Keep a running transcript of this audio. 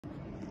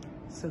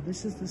So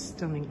this is the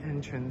stunning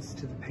entrance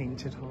to the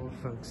Painted Hall,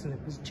 folks, and it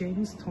was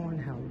James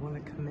Thornhill won a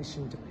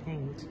commission to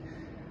paint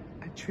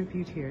a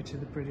tribute here to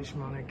the British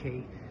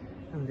monarchy,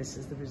 and this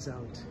is the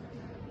result.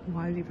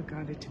 Widely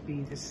regarded to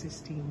be the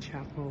Sistine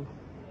Chapel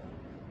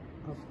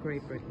of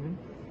Great Britain,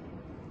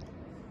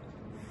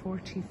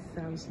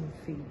 40,000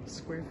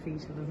 square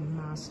feet of a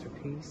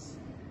masterpiece.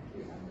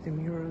 The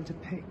mural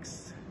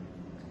depicts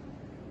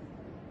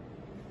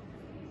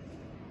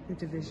the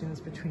divisions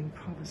between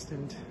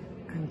Protestant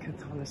and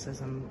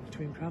Catholicism,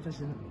 between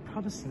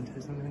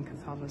Protestantism and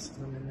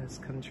Catholicism in this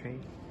country.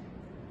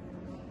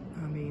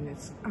 I mean,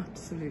 it's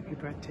absolutely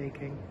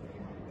breathtaking.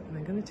 And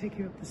I'm going to take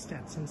you up the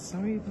steps. I'm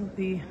sorry about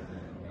the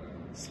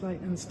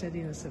slight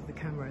unsteadiness of the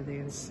camera. They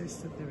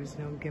insist that there is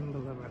no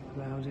gimbal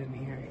allowed in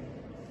here.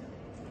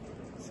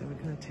 So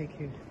we're going to take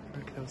you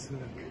for a closer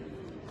look.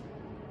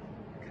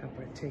 Look how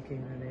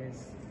breathtaking that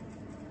is.